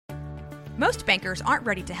Most bankers aren't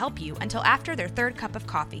ready to help you until after their third cup of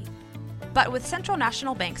coffee. But with Central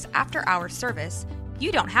National Bank's after-hours service,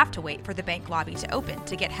 you don't have to wait for the bank lobby to open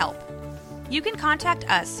to get help. You can contact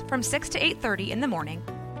us from 6 to 8:30 in the morning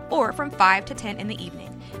or from 5 to 10 in the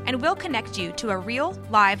evening, and we'll connect you to a real,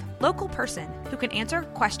 live, local person who can answer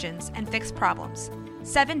questions and fix problems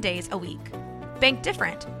 7 days a week. Bank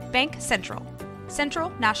different. Bank Central. Central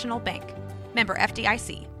National Bank. Member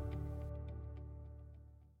FDIC.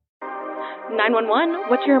 911,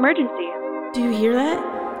 what's your emergency? Do you hear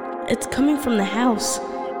that? It's coming from the house.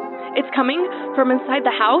 It's coming from inside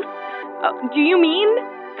the house? Do you mean?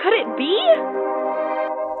 Could it be?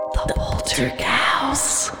 The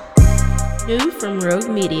Poltergeist. New from Rogue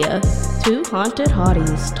Media. Two haunted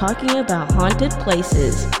hotties talking about haunted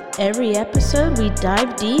places. Every episode we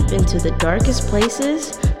dive deep into the darkest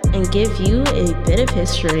places and give you a bit of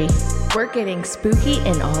history. We're getting spooky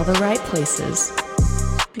in all the right places.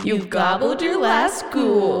 You've gobbled your last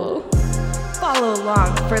ghoul. Follow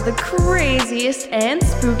along for the craziest and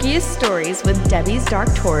spookiest stories with Debbie's Dark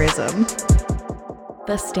Tourism.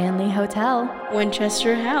 The Stanley Hotel,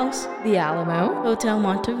 Winchester House, The Alamo, Hotel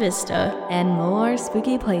Monte Vista, and more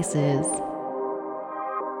spooky places.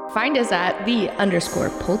 Find us at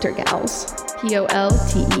 _Poltergals. Poltergals.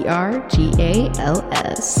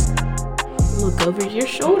 Look over your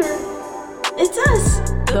shoulder. It's us,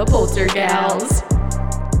 The Poltergals.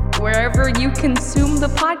 Wherever you consume the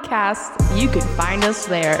podcast, you can find us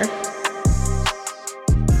there.